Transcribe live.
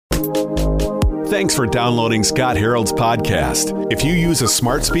Thanks for downloading Scott Harold's podcast. If you use a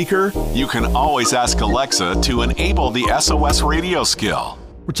smart speaker, you can always ask Alexa to enable the SOS radio skill.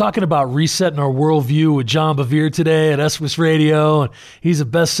 We're talking about resetting our worldview with John Bevere today at SOS Radio, and he's a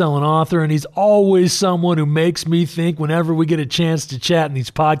best-selling author, and he's always someone who makes me think whenever we get a chance to chat in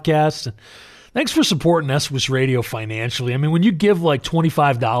these podcasts. And thanks for supporting SOS Radio financially. I mean, when you give like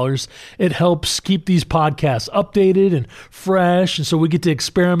 $25, it helps keep these podcasts updated and fresh, and so we get to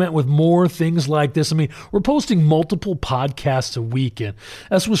experiment with more things like this. I mean, we're posting multiple podcasts a week, and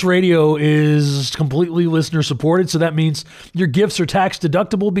SOS Radio is completely listener-supported, so that means your gifts are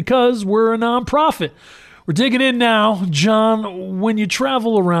tax-deductible because we're a nonprofit. We're digging in now. John, when you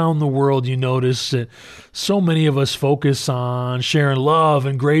travel around the world, you notice that so many of us focus on sharing love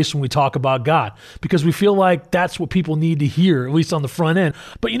and grace when we talk about God because we feel like that's what people need to hear, at least on the front end.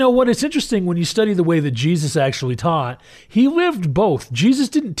 But you know what? It's interesting when you study the way that Jesus actually taught. He lived both. Jesus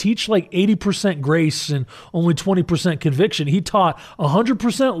didn't teach like 80% grace and only 20% conviction. He taught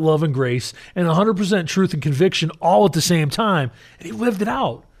 100% love and grace and 100% truth and conviction all at the same time, and he lived it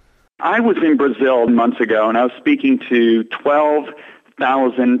out. I was in Brazil months ago, and I was speaking to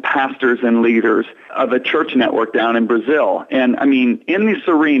 12,000 pastors and leaders of a church network down in Brazil. And, I mean, in this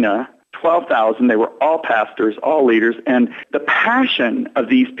arena, 12,000, they were all pastors, all leaders, and the passion of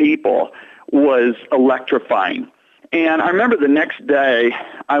these people was electrifying. And I remember the next day,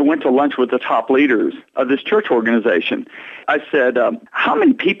 I went to lunch with the top leaders of this church organization. I said, how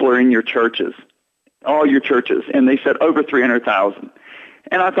many people are in your churches, all your churches? And they said, over 300,000.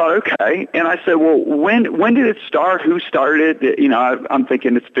 And I thought, okay. And I said, well, when did it start? Who started it? You know, I'm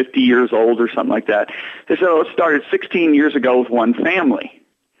thinking it's 50 years old or something like that. They said, oh, it started 16 years ago with one family.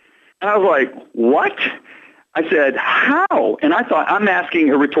 And I was like, what? I said, how? And I thought, I'm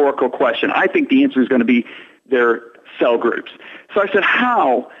asking a rhetorical question. I think the answer is going to be their cell groups. So I said,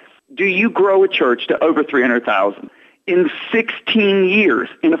 how do you grow a church to over 300,000 in 16 years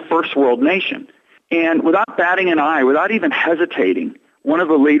in a first world nation? And without batting an eye, without even hesitating, one of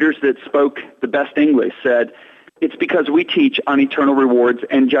the leaders that spoke the best English said, it's because we teach on eternal rewards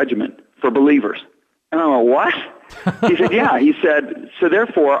and judgment for believers. And I went, what? He said, yeah. He said, so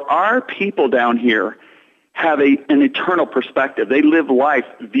therefore, our people down here have an eternal perspective. They live life,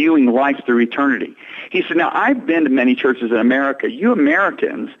 viewing life through eternity. He said, now, I've been to many churches in America. You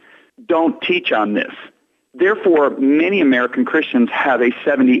Americans don't teach on this. Therefore, many American Christians have a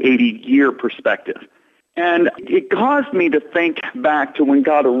 70, 80-year perspective. And it caused me to think back to when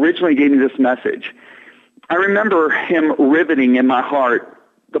God originally gave me this message. I remember him riveting in my heart.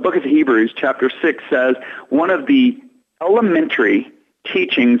 The book of Hebrews, chapter 6, says one of the elementary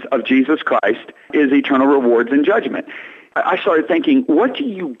teachings of Jesus Christ is eternal rewards and judgment. I started thinking, what do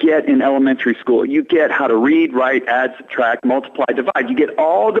you get in elementary school? You get how to read, write, add, subtract, multiply, divide. You get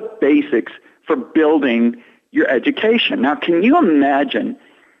all the basics for building your education. Now, can you imagine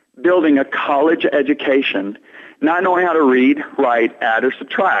building a college education, not knowing how to read, write, add, or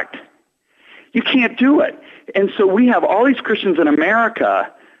subtract? You can't do it. And so we have all these Christians in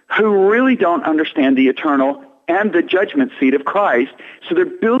America who really don't understand the eternal and the judgment seat of Christ. So they're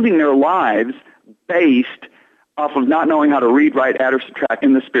building their lives based off of not knowing how to read, write, add, or subtract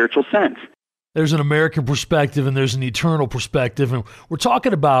in the spiritual sense. There's an American perspective and there's an eternal perspective, and we're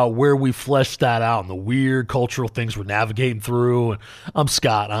talking about where we flesh that out and the weird cultural things we're navigating through. And I'm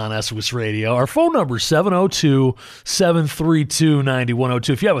Scott on SOS Radio. Our phone number is 702-732-9102.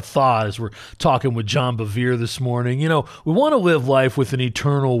 If you have a thought as we're talking with John Bevere this morning, you know, we want to live life with an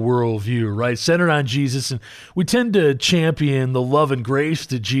eternal worldview, right? Centered on Jesus, and we tend to champion the love and grace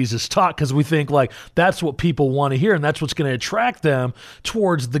that Jesus taught because we think like that's what people want to hear and that's what's going to attract them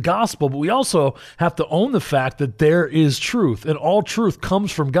towards the gospel. But we also have to own the fact that there is truth, and all truth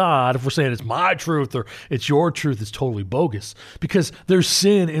comes from God. If we're saying it's my truth or it's your truth, it's totally bogus because there's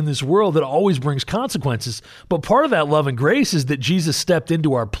sin in this world that always brings consequences. But part of that love and grace is that Jesus stepped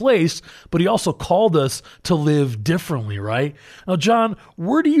into our place, but he also called us to live differently, right? Now, John,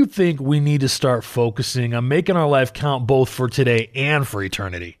 where do you think we need to start focusing on making our life count both for today and for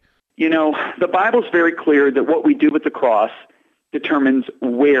eternity? You know, the Bible's very clear that what we do with the cross determines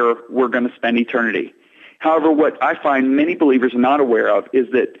where we're going to spend eternity. However, what I find many believers are not aware of is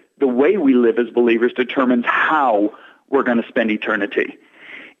that the way we live as believers determines how we're going to spend eternity.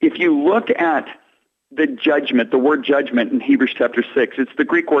 If you look at the judgment, the word judgment in Hebrews chapter 6, it's the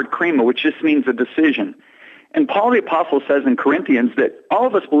Greek word krima, which just means a decision. And Paul the Apostle says in Corinthians that all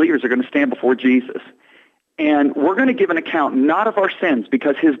of us believers are going to stand before Jesus. And we're going to give an account not of our sins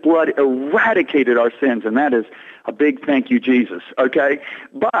because his blood eradicated our sins, and that is a big thank you, Jesus, okay?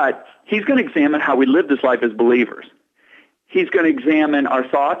 But he's going to examine how we live this life as believers. He's going to examine our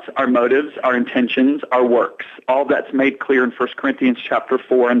thoughts, our motives, our intentions, our works. All that's made clear in 1 Corinthians chapter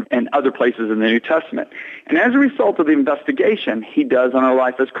 4 and other places in the New Testament. And as a result of the investigation he does on our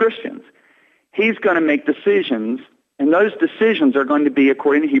life as Christians, he's going to make decisions, and those decisions are going to be,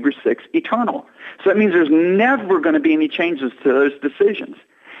 according to Hebrews 6, eternal. So that means there's never going to be any changes to those decisions.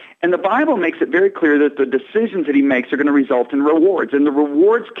 And the Bible makes it very clear that the decisions that he makes are going to result in rewards. And the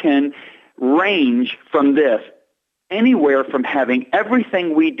rewards can range from this, anywhere from having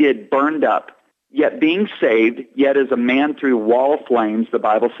everything we did burned up, yet being saved, yet as a man through a wall of flames, the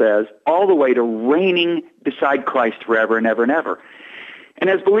Bible says, all the way to reigning beside Christ forever and ever and ever. And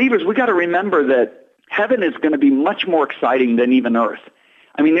as believers, we got to remember that heaven is going to be much more exciting than even earth.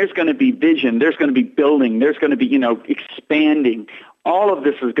 I mean, there's going to be vision, there's going to be building, there's going to be, expanding. All of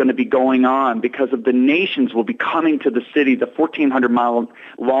this is going to be going on because of the nations will be coming to the city, the 1,400-mile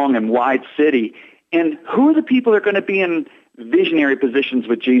long and wide city. And who are the people that are going to be in visionary positions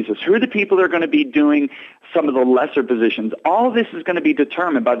with Jesus? Who are the people that are going to be doing some of the lesser positions? All of this is going to be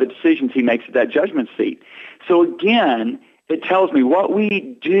determined by the decisions he makes at that judgment seat. So again, it tells me what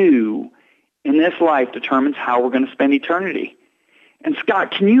we do in this life determines how we're going to spend eternity. And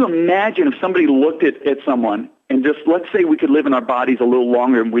Scott, can you imagine if somebody looked at someone and just, let's say we could live in our bodies a little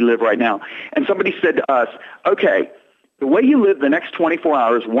longer than we live right now, and somebody said to us, okay, the way you live the next 24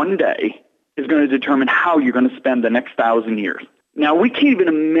 hours one day is going to determine how you're going to spend the next 1,000 years. Now, we can't even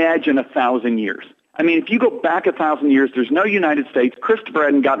imagine 1,000 years. I mean, if you go back 1,000 years, there's no United States. Christopher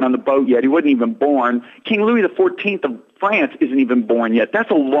hadn't gotten on the boat yet. He wasn't even born. King Louis XIV of France isn't even born yet.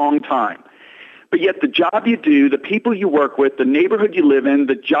 That's a long time. But yet the job you do, the people you work with, the neighborhood you live in,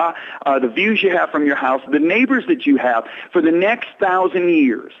 the views you have from your house, the neighbors that you have for the next 1,000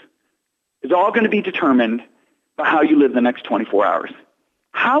 years is all going to be determined by how you live the next 24 hours.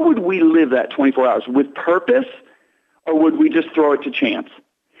 How would we live that 24 hours? With purpose, or would we just throw it to chance?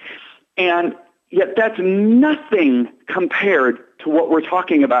 And yet that's nothing compared to what we're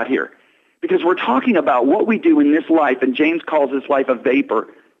talking about here. Because we're talking about what we do in this life, and James calls this life a vapor.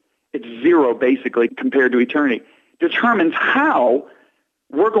 It's zero, basically, compared to eternity. Determines how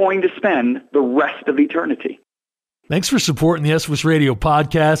we're going to spend the rest of eternity. Thanks for supporting the SOS Radio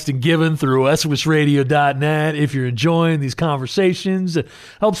podcast and giving through SOSradio.net. If you're enjoying these conversations, it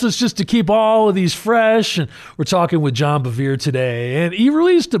helps us just to keep all of these fresh. And we're talking with John Bevere today. And he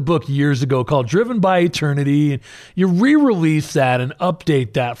released a book years ago called Driven by Eternity. And you re-release that and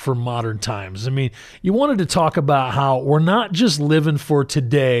update that for modern times. I mean, you wanted to talk about how we're not just living for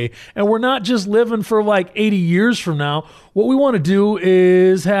today, and we're not just living for like 80 years from now. What we want to do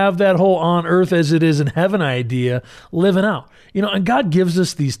is have that whole on earth as it is in heaven idea living out. And God gives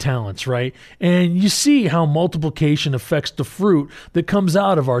us these talents, right? And you see how multiplication affects the fruit that comes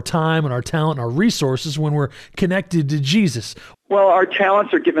out of our time and our talent and our resources when we're connected to Jesus. Well, our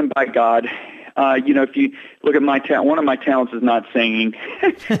talents are given by God. If you look at my talent, one of my talents is not singing.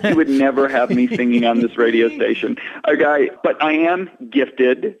 You would never have me singing on this radio station. Okay, but I am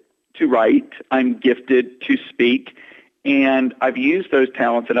gifted to write. I'm gifted to speak. And I've used those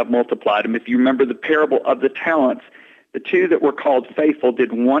talents and I've multiplied them. If you remember the parable of the talents, the two that were called faithful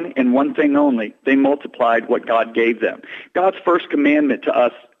did one and one thing only. They multiplied what God gave them. God's first commandment to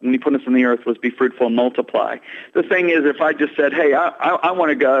us when he put us in the earth was be fruitful and multiply. The thing is, if I just said, hey, I want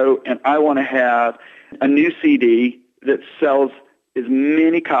to go and I want to have a new CD that sells as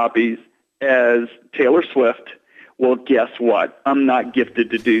many copies as Taylor Swift, well, guess what? I'm not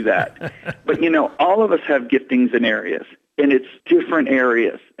gifted to do that. But, all of us have giftings in areas, and it's different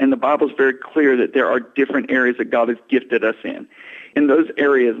areas. And the Bible's very clear that there are different areas that God has gifted us in. And those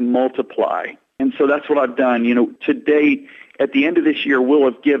areas multiply. And so that's what I've done. To date, at the end of this year, we'll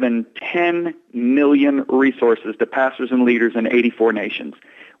have given 10 million resources to pastors and leaders in 84 nations.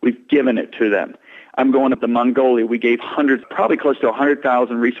 We've given it to them. I'm going up to Mongolia. We gave hundreds, probably close to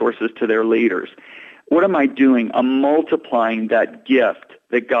 100,000 resources to their leaders. What am I doing? I'm multiplying that gift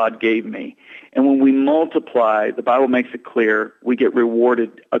that God gave me. And when we multiply, the Bible makes it clear, we get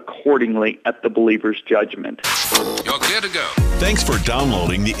rewarded accordingly at the believer's judgment. You're clear to go. Thanks for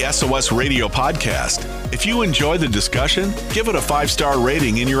downloading the SOS Radio podcast. If you enjoy the discussion, give it a 5-star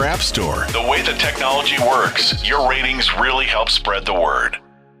rating in your app store. The way the technology works, your ratings really help spread the word.